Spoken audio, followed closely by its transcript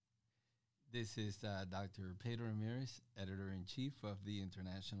This is Dr. Pedro Ramirez, editor-in-chief of the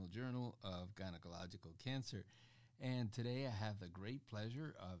International Journal of Gynecological Cancer. And today I have the great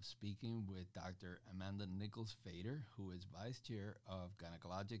pleasure of speaking with Dr. Amanda Nichols-Fader, who is Vice Chair of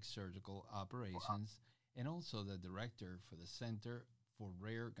Gynecologic Surgical Operations and also the Director for the Center for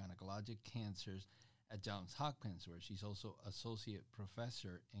Rare Gynecologic Cancers at Johns Hopkins, where she's also Associate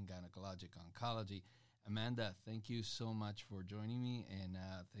Professor in Gynecologic Oncology. Amanda, thank you so much for joining me, and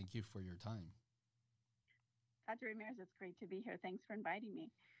thank you for your time. Dr. Ramirez, it's great to be here. Thanks for inviting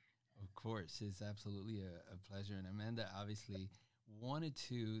me. Of course, it's absolutely a pleasure. And Amanda obviously wanted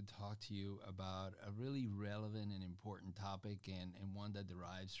to talk to you about a really relevant and important topic, and one that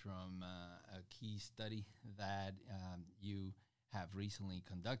derives from a key study that you have recently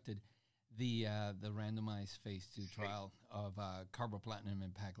conducted, the randomized phase 2 trial of carboplatin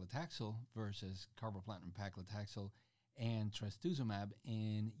and paclitaxel versus carboplatin, paclitaxel, and trastuzumab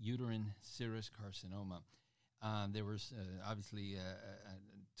in uterine serous carcinoma. There was obviously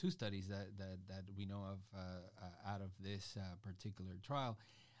two studies that we know of out of this particular trial,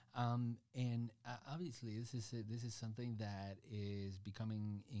 and obviously this is something that is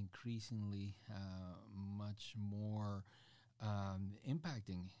becoming increasingly much more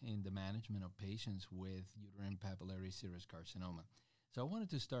impacting in the management of patients with uterine papillary serous carcinoma. So I wanted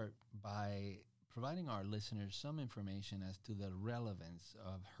to start by providing our listeners some information as to the relevance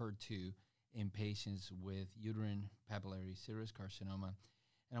of HER2 in patients with uterine papillary serous carcinoma.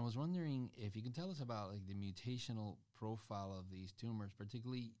 And I was wondering if you can tell us about the mutational profile of these tumors,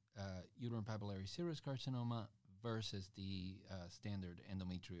 particularly uterine papillary serous carcinoma versus the standard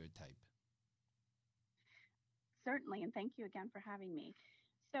endometrioid type. Certainly, and thank you again for having me.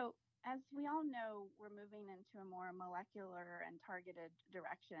 So, as we all know, we're moving into a more molecular and targeted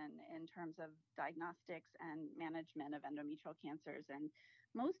direction in terms of diagnostics and management of endometrial cancers. And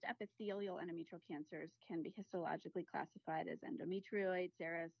most epithelial endometrial cancers can be histologically classified as endometrioid,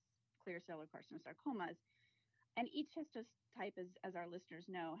 serous, clear cell, or carcinosarcomas. And each histotype, as our listeners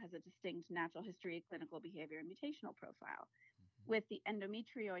know, has a distinct natural history, clinical behavior, and mutational profile, with the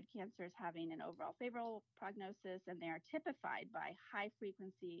endometrioid cancers having an overall favorable prognosis, and they are typified by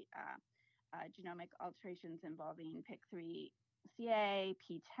high-frequency genomic alterations involving PIK3CA,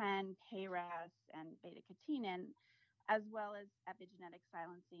 PTEN, KRAS, and beta-catenin, as well as epigenetic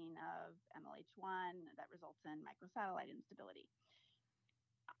silencing of MLH1 that results in microsatellite instability.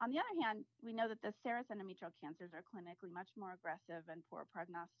 On the other hand, we know that the serous endometrial cancers are clinically much more aggressive and poor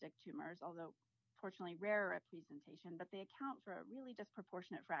prognostic tumors, although fortunately rarer at presentation, but they account for a really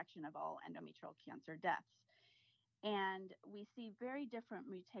disproportionate fraction of all endometrial cancer deaths. And we see very different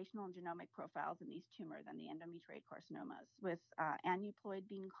mutational and genomic profiles in these tumors than the endometrioid carcinomas, with aneuploid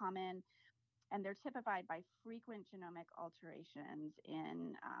being common, and they're typified by frequent genomic alterations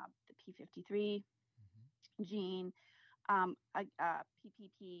in the P53 gene,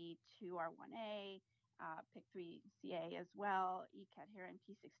 PPP2R1A, PIK3CA as well, E-cadherin,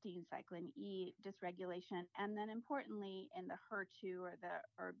 P16, cyclin E dysregulation, and then importantly in the HER2 or the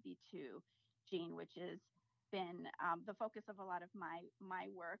ERB2 gene, which has been the focus of a lot of my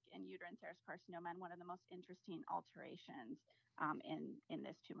work in uterine serous carcinoma and one of the most interesting alterations in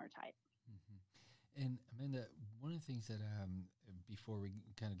this tumor type. Mm-hmm. And Amanda, one of the things that before we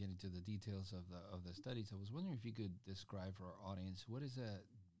kind of get into the details of the studies, I was wondering if you could describe for our audience what is a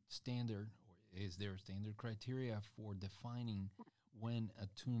standard, or is there a standard criteria for defining when a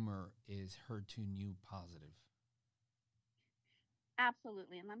tumor is HER2/neu positive?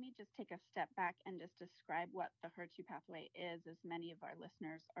 Absolutely. And let me just take a step back and just describe what the HER2 pathway is. As many of our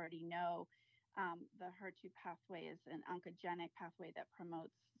listeners already know, the HER2 pathway is an oncogenic pathway that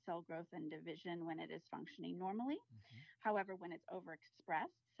promotes cell growth and division when it is functioning normally. Mm-hmm. However, when it's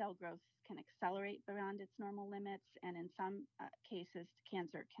overexpressed, cell growth can accelerate beyond its normal limits. And in some cases,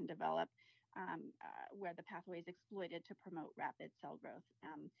 cancer can develop where the pathway is exploited to promote rapid cell growth.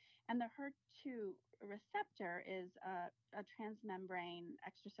 And the HER2 receptor is a transmembrane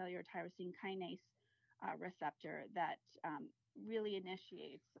extracellular tyrosine kinase receptor that really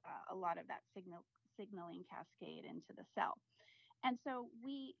initiates a lot of that signaling cascade into the cell. And so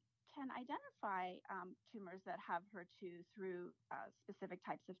we can identify tumors that have HER2 through specific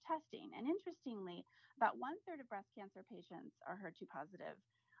types of testing. And interestingly, about 1/3 of breast cancer patients are HER2 positive,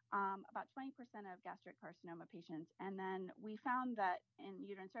 about 20% of gastric carcinoma patients. And then we found that in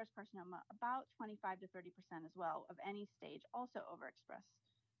uterine serous carcinoma, about 25 to 30% as well of any stage also overexpress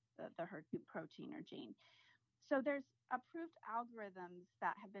the HER2 protein or gene. So there's approved algorithms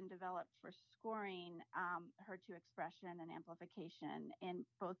that have been developed for scoring HER2 expression and amplification in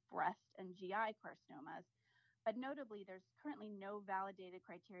both breast and GI carcinomas. But notably, there's currently no validated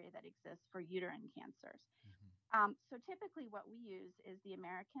criteria that exists for uterine cancers. Mm-hmm. So typically what we use is the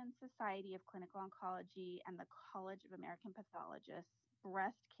American Society of Clinical Oncology and the College of American Pathologists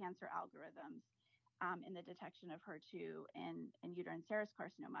breast cancer algorithms in the detection of HER2 in uterine serous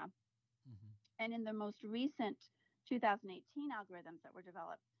carcinoma. Mm-hmm. And in the most recent 2018 algorithms that were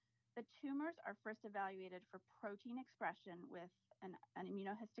developed, the tumors are first evaluated for protein expression with an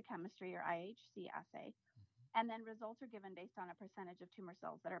immunohistochemistry or IHC assay. And then results are given based on a percentage of tumor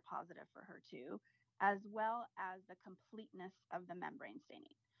cells that are positive for HER2, as well as the completeness of the membrane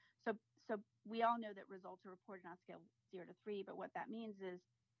staining. So we all know that results are reported on a scale 0 to 3, but what that means is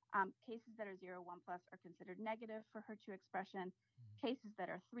cases that are 0, 1 plus are considered negative for HER2 expression. Cases that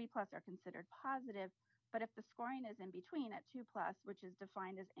are 3 plus are considered positive. But if the scoring is in between at 2 plus, which is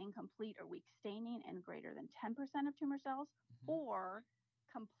defined as incomplete or weak staining in greater than 10% of tumor cells, Mm-hmm. or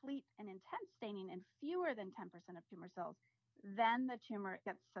complete and intense staining in fewer than 10% of tumor cells, then the tumor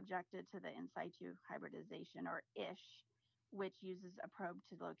gets subjected to the in situ hybridization, or ISH, which uses a probe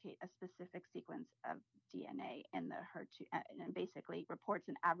to locate a specific sequence of DNA in the HER2 and basically reports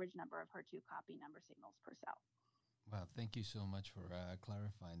an average number of HER2 copy number signals per cell. Well, thank you so much for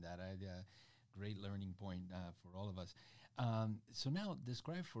clarifying that. Great learning point for all of us. So now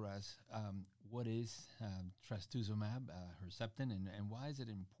describe for us what is trastuzumab, Herceptin, and why is it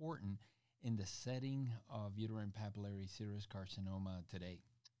important in the setting of uterine papillary serous carcinoma today?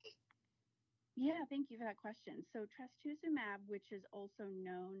 Yeah, thank you for that question. So trastuzumab, which is also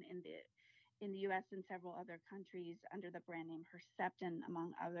known in the U.S. and several other countries under the brand name Herceptin,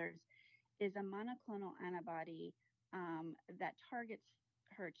 among others, is a monoclonal antibody that targets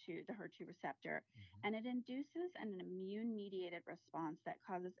the HER2 receptor, Mm-hmm. and it induces an immune-mediated response that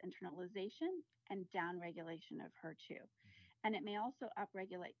causes internalization and downregulation of HER2. Mm-hmm. And it may also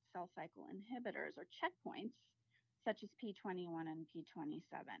upregulate cell cycle inhibitors or checkpoints, such as P21 and P27.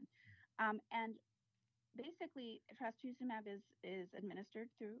 And basically, trastuzumab is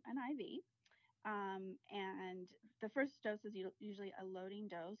administered through an IV. And the first dose is usually a loading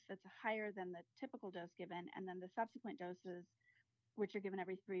dose that's higher than the typical dose given. And then the subsequent doses, which are given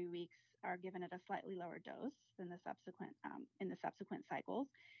every 3 weeks, are given at a slightly lower dose than the subsequent in the subsequent cycles.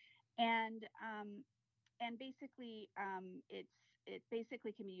 And basically, it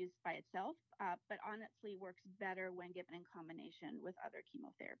basically can be used by itself, but honestly works better when given in combination with other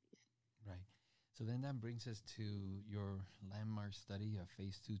chemotherapies. Right. So then that brings us to your landmark study, a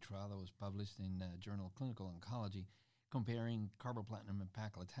phase 2 trial that was published in the Journal of Clinical Oncology, comparing carboplatin and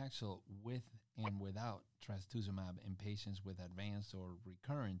paclitaxel with and without trastuzumab in patients with advanced or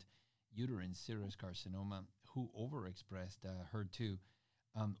recurrent uterine serous carcinoma who overexpressed HER2.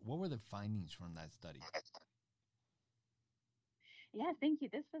 What were the findings from that study? Yeah, thank you.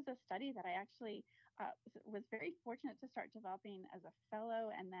 This was a study that I actually was very fortunate to start developing as a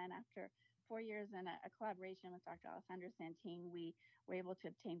fellow. And then after 4 years in a collaboration with Dr. Alessandra Santin, we were able to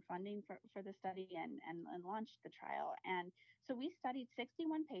obtain funding for the study and launched the trial. And so we studied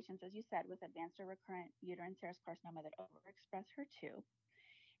 61 patients, as you said, with advanced or recurrent uterine serous carcinoma that overexpress HER2.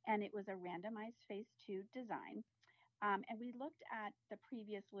 And it was a randomized phase 2 design. And we looked at the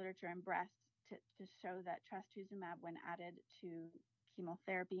previous literature in breast to show that trastuzumab, when added to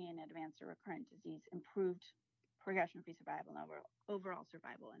chemotherapy in advanced or recurrent disease, improved progression-free survival and overall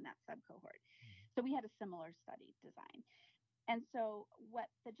survival in that subcohort. Mm-hmm. So we had a similar study design. And so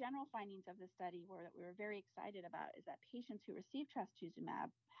what the general findings of the study were that we were very excited about is that patients who received trastuzumab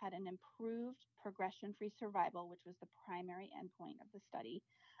had an improved progression-free survival, which was the primary endpoint of the study,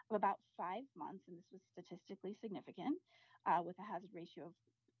 of about 5 months, and this was statistically significant, with a hazard ratio of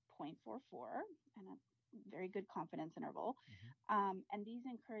 0.44 and a very good confidence interval. Mm-hmm. And these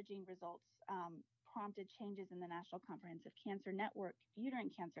encouraging results prompted changes in the National Comprehensive Cancer Network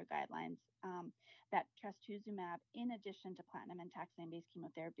uterine cancer guidelines that trastuzumab, in addition to platinum and taxane-based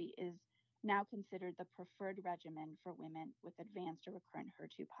chemotherapy, is now considered the preferred regimen for women with advanced or recurrent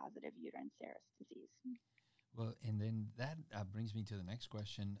HER2-positive uterine serous disease. Well, and then that brings me to the next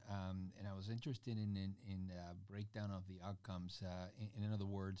question, and I was interested in breakdown of the outcomes. In other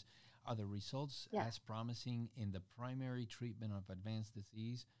words, are the results as promising in the primary treatment of advanced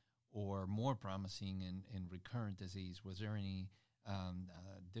disease, or more promising in recurrent disease? Was there any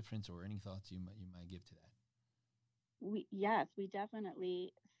difference or any thoughts you might give to that? Yes, we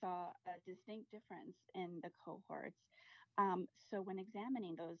definitely saw a distinct difference in the cohorts. So when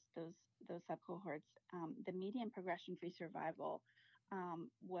examining those subcohorts, the median progression-free survival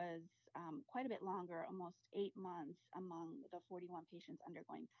was quite a bit longer, almost 8 months, among the 41 patients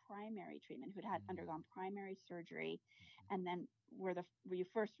undergoing primary treatment who'd had undergone primary surgery and then were you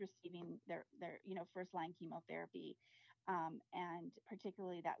first receiving their first line chemotherapy, and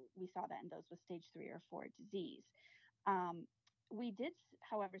particularly that we saw that in those with stage 3 or 4 disease. We did,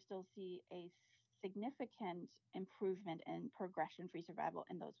 however, still see a significant improvement in progression-free survival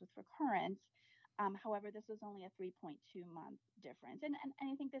in those with recurrence. However, this was only a 3.2 month difference. And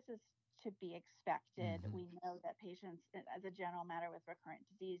I think this is to be expected. We know that patients, as a general matter, with recurrent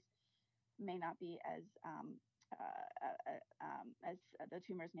disease may not be as the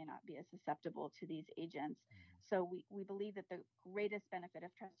tumors may not be as susceptible to these agents. So we believe that the greatest benefit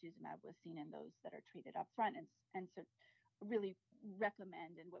of trastuzumab was seen in those that are treated up front. And so really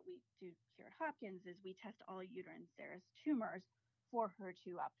recommend, and what we do here at Hopkins is we test all uterine serous tumors for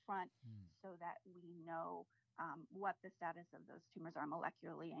HER2 up front so that we know what the status of those tumors are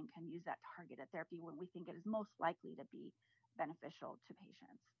molecularly and can use that targeted therapy when we think it is most likely to be beneficial to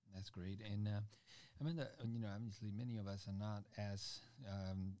patients. That's great. And Amanda, obviously many of us are not as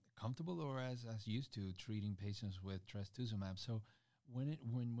comfortable or as used to treating patients with trastuzumab. So when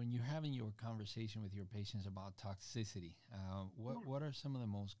you're having your conversation with your patients about toxicity, what are some of the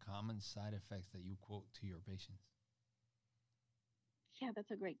most common side effects that you quote to your patients? Yeah,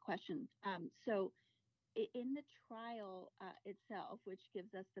 that's a great question. So in the trial itself, which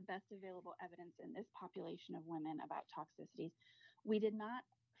gives us the best available evidence in this population of women about toxicities, we did not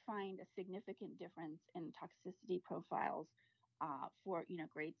find a significant difference in toxicity profiles for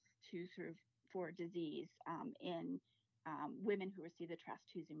grades 2 through 4 disease in women who received the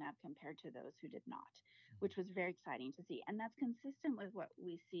trastuzumab compared to those who did not, which was very exciting to see. And that's consistent with what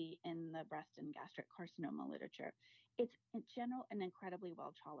we see in the breast and gastric carcinoma literature. It's in general an incredibly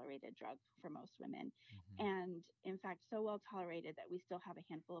well-tolerated drug for most women. And in fact, so well-tolerated that we still have a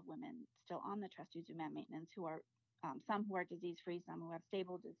handful of women still on the trastuzumab maintenance who are some who are disease-free, some who have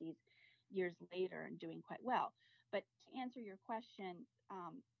stable disease years later and doing quite well. But to answer your question,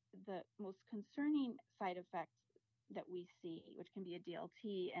 the most concerning side effects that we see, which can be a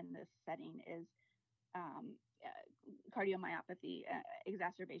DLT in this setting, is cardiomyopathy,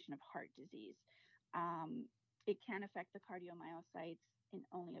 exacerbation of heart disease. It can affect the cardiomyocytes in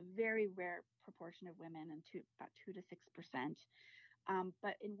only a very rare proportion of women, and about 2 to 6%.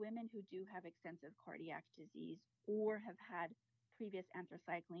 But in women who do have extensive cardiac disease or have had previous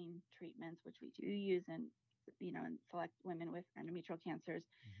anthracycline treatments, which we do use in select women with endometrial cancers,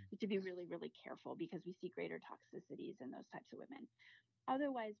 to be really, really careful because we see greater toxicities in those types of women.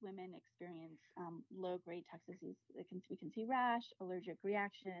 Otherwise, women experience low-grade toxicities. We can see rash, allergic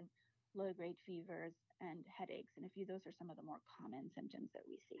reaction, low-grade fevers, and headaches. And those are some of the more common symptoms that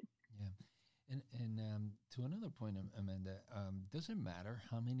we see. Yeah. And to another point, Amanda, does it matter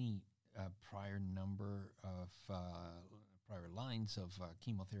how many prior lines of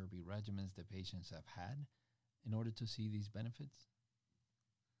chemotherapy regimens the patients have had in order to see these benefits?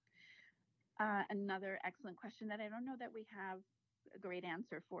 Another excellent question that I don't know that we have a great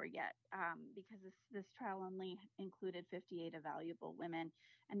answer for yet, because this trial only included 58 evaluable women,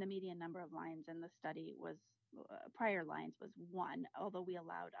 and the median number of lines in the study was prior lines was 1, although we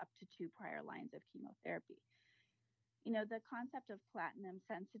allowed up to 2 prior lines of chemotherapy. The concept of platinum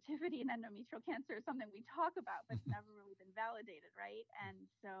sensitivity in endometrial cancer is something we talk about, but it's never really been validated, right? And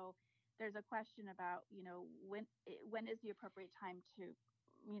so there's a question about, when is the appropriate time to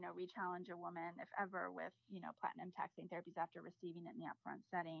re-challenge a woman, if ever, with, platinum taxane therapies after receiving it in the upfront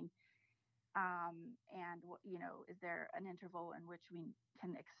setting. And, is there an interval in which we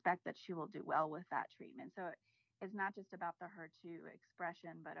can expect that she will do well with that treatment? So it's not just about the HER2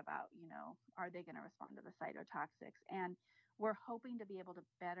 expression, but about, are they going to respond to the cytotoxics? And we're hoping to be able to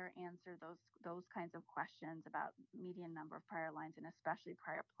better answer those kinds of questions about median number of prior lines and especially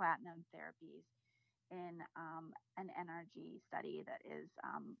prior platinum therapies in an NRG study that is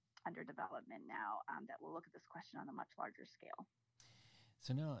under development now that will look at this question on a much larger scale.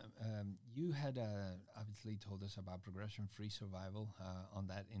 So now you had obviously told us about progression-free survival on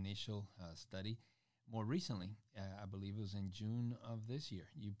that initial study. More recently, I believe it was in June of this year,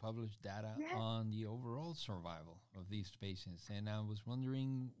 you published data on the overall survival of these patients. And I was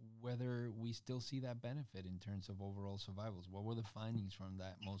wondering whether we still see that benefit in terms of overall survivals. What were the findings from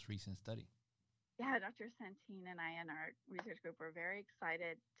that most recent study? Yeah, Dr. Santine and I and our research group were very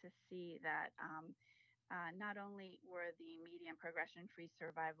excited to see that not only were the median progression-free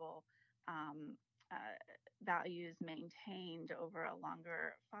survival values maintained over a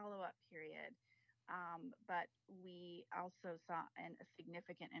longer follow-up period, but we also saw a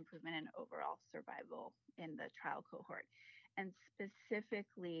significant improvement in overall survival in the trial cohort. And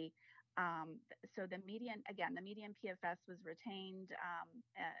specifically, so the median PFS was retained,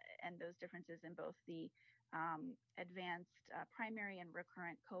 and those differences in both the advanced primary and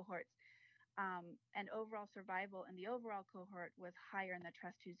recurrent cohorts. And overall survival in the overall cohort was higher in the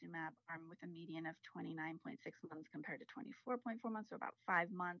trastuzumab arm with a median of 29.6 months compared to 24.4 months, so about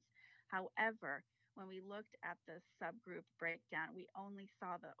 5 months. However, when we looked at the subgroup breakdown, we only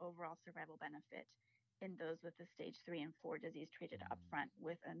saw the overall survival benefit in those with the stage 3 and 4 disease treated upfront,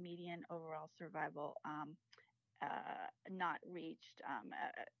 with a median overall survival not reached,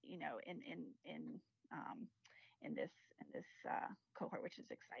 in this cohort, which is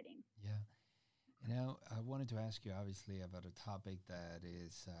exciting. Yeah. And now I wanted to ask you, obviously, about a topic that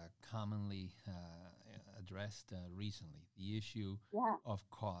is commonly addressed recently, the issue of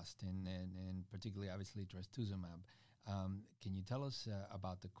cost, and particularly, obviously, trastuzumab. Can you tell us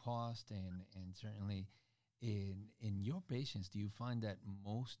about the cost, and certainly in your patients, do you find that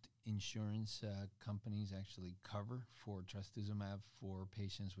most insurance companies actually cover for trastuzumab for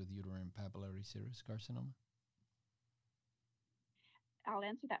patients with uterine papillary serous carcinoma? I'll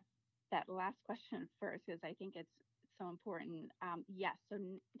answer that last question first, because I think it's so important. Yes. So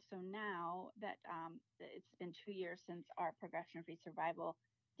now that it's been 2 years since our progression-free survival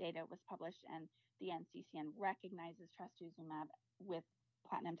data was published, and the NCCN recognizes trastuzumab with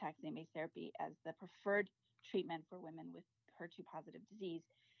platinum taxane-based therapy as the preferred treatment for women with HER2-positive disease,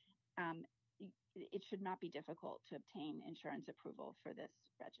 it should not be difficult to obtain insurance approval for this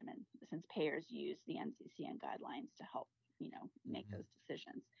regimen, since payers use the NCCN guidelines to help make those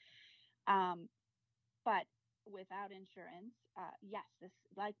decisions. But without insurance, yes, this,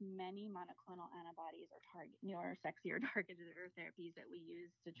 like many monoclonal antibodies or sexier targeted therapies that we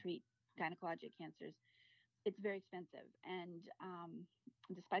use to treat gynecologic cancers, it's very expensive. And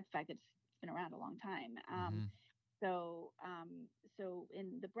despite the fact that it's been around a long time. So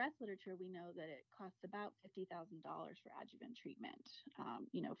in the breast literature, we know that it costs about $50,000 for adjuvant treatment,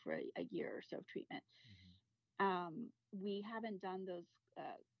 for a year or so of treatment. We haven't done those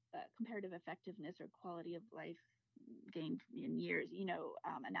comparative effectiveness or quality of life gained in years,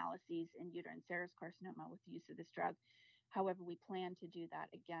 analyses in uterine serous carcinoma with the use of this drug. However, we plan to do that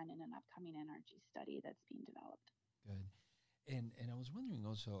again in an upcoming NRG study that's being developed. Good. And I was wondering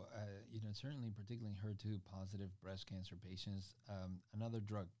also, certainly particularly in HER2-positive breast cancer patients, another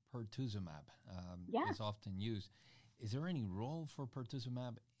drug, pertuzumab, is often used. Is there any role for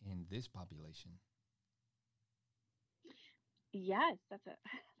pertuzumab in this population? Yes,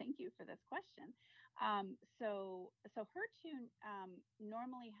 thank you for this question. So HER2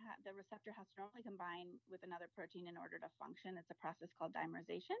 normally the receptor has to normally combine with another protein in order to function. It's a process called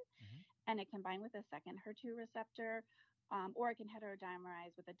dimerization, and it can bind with a second HER2 receptor, or it can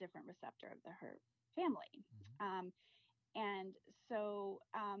heterodimerize with a different receptor of the HER family. And so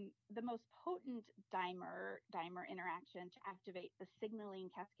the most potent dimer interaction to activate the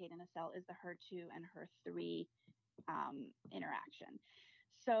signaling cascade in a cell is the HER2 and HER3 interaction.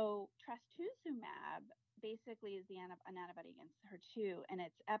 So trastuzumab basically is an antibody against HER2, and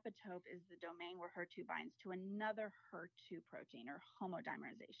its epitope is the domain where HER2 binds to another HER2 protein, or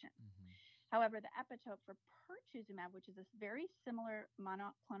homodimerization. However, the epitope for pertuzumab, which is a very similar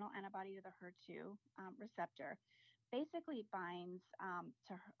monoclonal antibody to the HER2 receptor, basically binds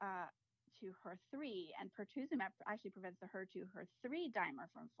to HER3, and pertuzumab actually prevents the HER2-HER3 dimer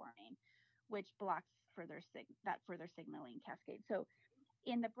from forming, which blocks further signaling cascade. So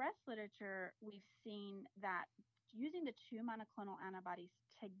in the breast literature, we've seen that using the two monoclonal antibodies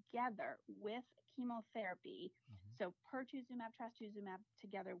together with chemotherapy, so pertuzumab, trastuzumab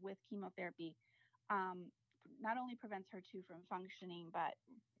together with chemotherapy, not only prevents HER2 from functioning, but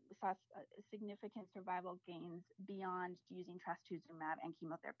saw significant survival gains beyond using trastuzumab and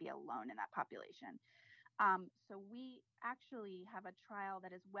chemotherapy alone in that population. So we actually have a trial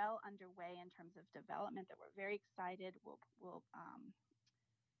that is well underway in terms of development that we're very excited. We'll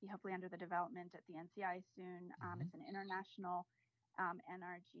be hopefully under the development at the NCI soon. It's an international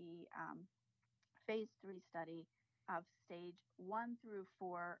NRG phase 3 study of stage 1 through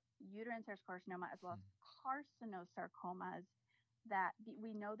 4 uterine serous carcinoma, as well as carcinosarcomas. That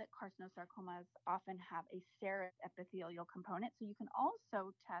we know that carcinosarcomas often have a serous epithelial component. So you can also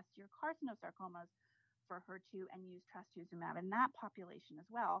test your carcinosarcomas for HER2 and use trastuzumab in that population as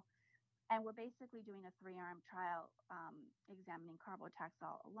well. And we're basically doing a 3-arm trial examining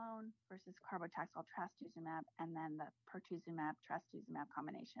carbotaxol alone versus carbotaxol trastuzumab, and then the pertuzumab trastuzumab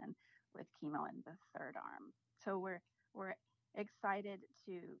combination with chemo in the 3rd arm. So we're excited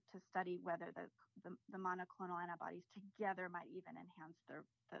to study whether the monoclonal antibodies together might even enhance the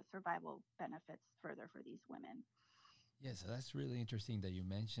survival benefits further for these women. Yeah, so that's really interesting that you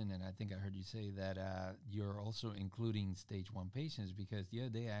mentioned, and I think I heard you say that you're also including stage one patients because the other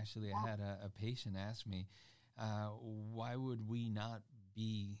day actually I Yeah. had a patient ask me, why would we not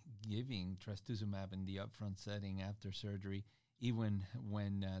be giving trastuzumab in the upfront setting after surgery, even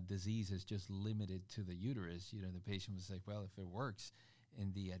when disease is just limited to the uterus? You know, the patient was like, well, if it works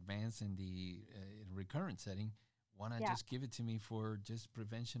in the advanced and the recurrent setting, why not Yeah. just give it to me for just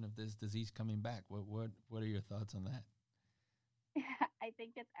prevention of this disease coming back? What are your thoughts on that? I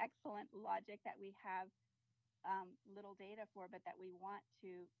think it's excellent logic that we have little data for, but that we want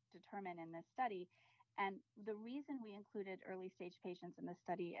to determine in this study. And the reason we included early stage patients in this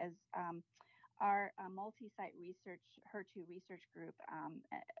study is our multi-site research HER2 research group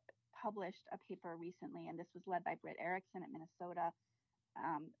published a paper recently, and this was led by Britt Erickson at Minnesota.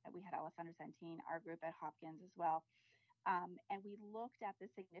 We had Alessandra Santine, our group at Hopkins as well. And we looked at the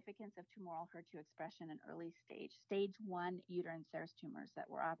significance of tumoral HER2 expression in early stage one uterine serous tumors that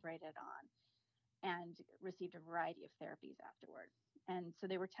were operated on and received a variety of therapies afterward. And so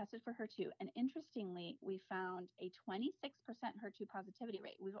they were tested for HER2. And interestingly, we found a 26% HER2 positivity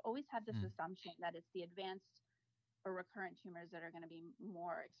rate. We've always had this assumption that it's the advanced or recurrent tumors that are going to be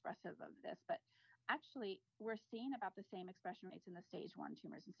more expressive of this. But actually, we're seeing about the same expression rates in the stage one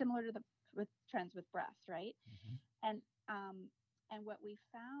tumors, and similar to the with trends with breast, right? Mm-hmm. And what we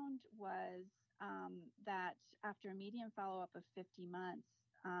found was that after a median follow-up of 50 months,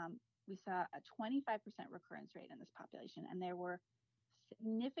 we saw a 25% recurrence rate in this population, and there were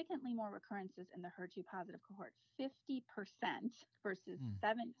significantly more recurrences in the HER2 positive cohort, 50% versus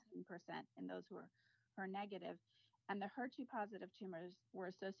 17% in those who are HER negative. And the HER2 positive tumors were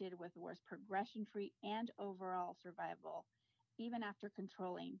associated with worse progression-free and overall survival, even after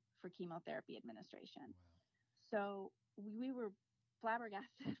controlling for chemotherapy administration. Wow. So we were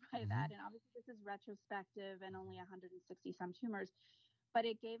flabbergasted by Mm-hmm. that. And obviously, this is retrospective and only 160 some tumors, but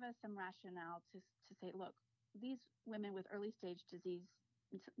it gave us some rationale to say, look, these women with early stage disease,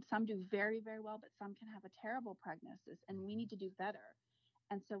 some do very, very well, but some can have a terrible prognosis, and we need to do better.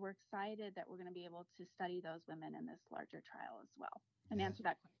 And so we're excited that we're going to be able to study those women in this larger trial as well and answer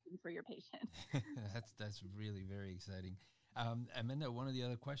that question for your patient. That's really very exciting. Amanda, one of the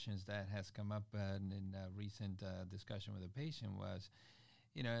other questions that has come up in a recent discussion with a patient was,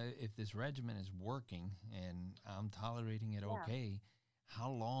 you know, if this regimen is working and I'm tolerating it okay, how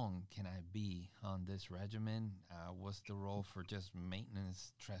long can I be on this regimen? What's the role for just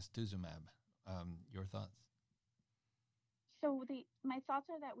maintenance trastuzumab? Your thoughts? So my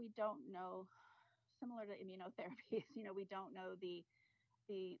thoughts are that we don't know, similar to immunotherapies, we don't know the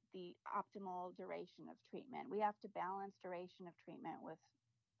optimal duration of treatment. We have to balance duration of treatment with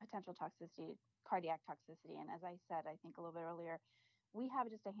potential toxicity, cardiac toxicity. And as I said, I think a little bit earlier, we have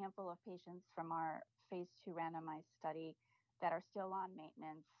just a handful of patients from our phase 2 randomized study that are still on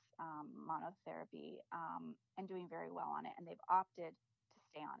maintenance monotherapy and doing very well on it. And they've opted to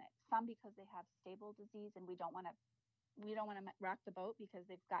stay on it. Some because they have stable disease and we don't want to rock the boat because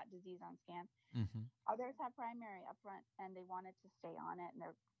they've got disease on scan. Mm-hmm. Others have primary upfront and they wanted to stay on it and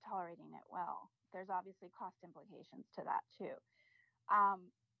they're tolerating it well. There's obviously cost implications to that too.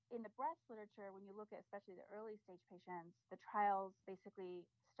 In the breast literature, when you look at especially the early stage patients, the trials basically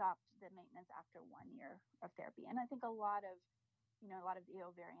stopped the maintenance after 1 year of therapy. And I think a lot of the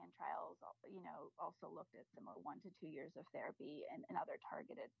ovarian trials, also looked at similar 1 to 2 years of therapy and other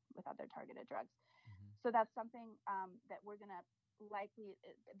targeted drugs. Mm-hmm. So that's something that we're going to likely,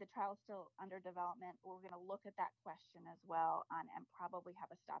 the trial's still under development. We're going to look at that question as well and probably have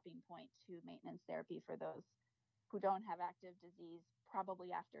a stopping point to maintenance therapy for those who don't have active disease,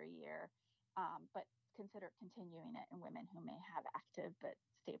 probably after a year, but consider continuing it in women who may have active but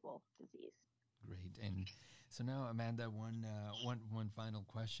stable disease. Great. And so now, Amanda, one final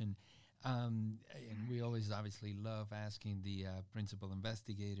question. And we always obviously love asking the principal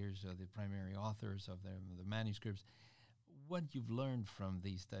investigators or the primary authors of the manuscripts what you've learned from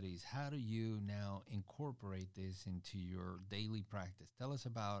these studies. How do you now incorporate this into your daily practice? Tell us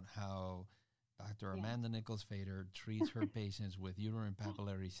about how Dr. Amanda Nichols-Fader treats her patients with uterine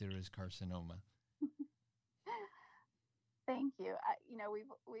papillary serous carcinoma. Thank you.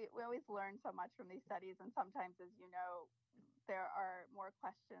 We always learn so much from these studies, and sometimes, as you know, there are more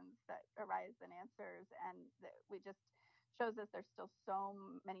questions that arise than answers, and we just shows us there's still so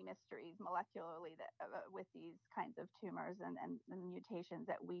many mysteries molecularly that with these kinds of tumors and mutations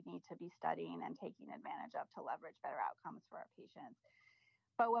that we need to be studying and taking advantage of to leverage better outcomes for our patients.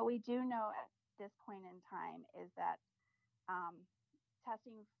 But what we do know at this point in time is that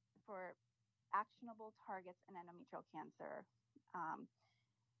testing for actionable targets in endometrial cancer,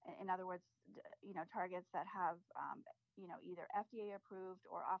 in other words, targets that have either FDA approved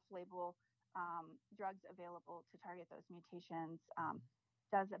or off-label drugs available to target those mutations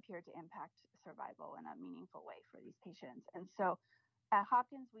does appear to impact survival in a meaningful way for these patients. And so at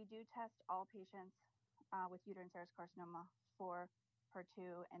Hopkins, we do test all patients with uterine serous carcinoma for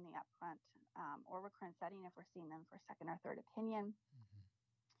HER2 in the upfront or recurrent setting if we're seeing them for second or third opinion.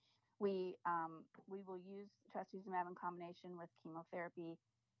 We will use trastuzumab in combination with chemotherapy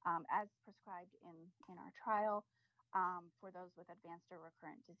as prescribed in our trial for those with advanced or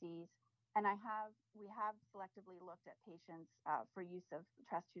recurrent disease. And we have selectively looked at patients for use of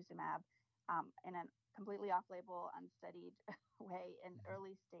trastuzumab in a completely off-label, unstudied way in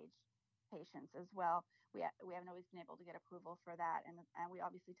early stage patients as well. We haven't always been able to get approval for that, and we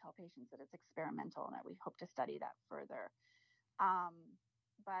obviously tell patients that it's experimental and that we hope to study that further.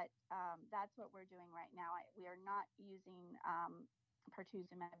 But that's what we're doing right now. We are not using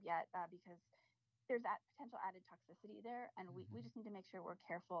pertuzumab yet because there's that potential added toxicity there, and we just need to make sure we're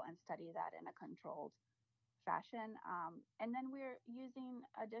careful and study that in a controlled fashion. And then we're using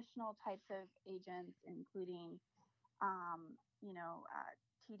additional types of agents, including,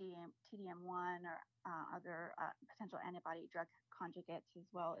 TDM1 or other potential antibody drug conjugates as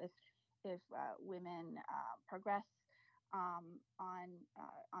well if women progress on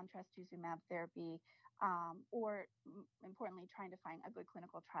trastuzumab therapy, or importantly, trying to find a good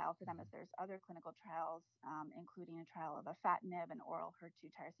clinical trial for them, as there's other clinical trials, including a trial of afatinib, an oral HER2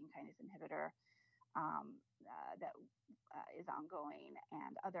 tyrosine kinase inhibitor that is ongoing,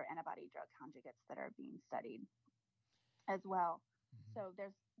 and other antibody drug conjugates that are being studied as well. So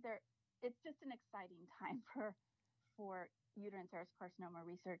it's just an exciting time for uterine serous carcinoma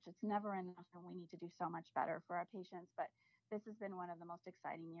research. It's never enough, and we need to do so much better for our patients. But this has been one of the most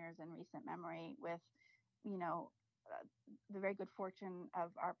exciting years in recent memory, with, the very good fortune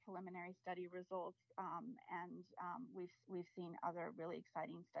of our preliminary study results, and we've seen other really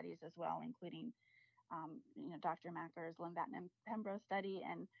exciting studies as well, including, Dr. Macker's lenvatinib pembro study,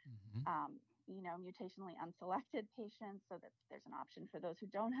 and mutationally unselected patients, so that there's an option for those who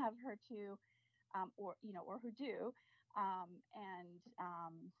don't have HER2, or who do, and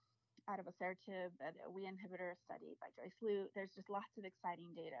adavosertib, a WEA inhibitor study by Joyce Liu. There's just lots of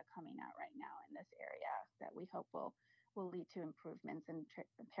exciting data coming out right now in this area that we hope will lead to improvements and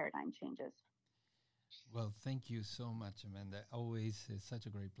paradigm changes. Well, thank you so much, Amanda. Always is such a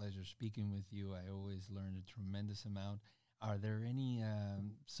great pleasure speaking with you. I always learn a tremendous amount. Are there any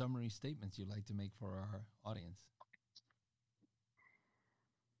summary statements you'd like to make for our audience?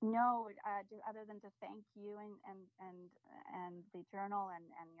 No, other than to thank you and the journal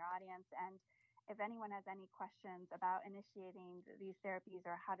and your audience. And if anyone has any questions about initiating these therapies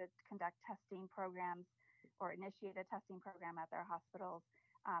or how to conduct testing programs or initiate a testing program at their hospitals,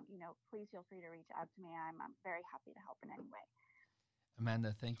 please feel free to reach out to me. I'm very happy to help in any way.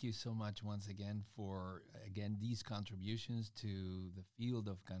 Amanda, thank you so much once again for, these contributions to the field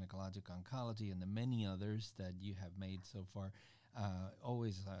of gynecologic oncology and the many others that you have made so far.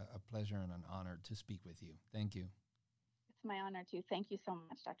 Always a pleasure and an honor to speak with you. Thank you. It's my honor too. Thank you so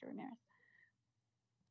much, Dr. Ramirez.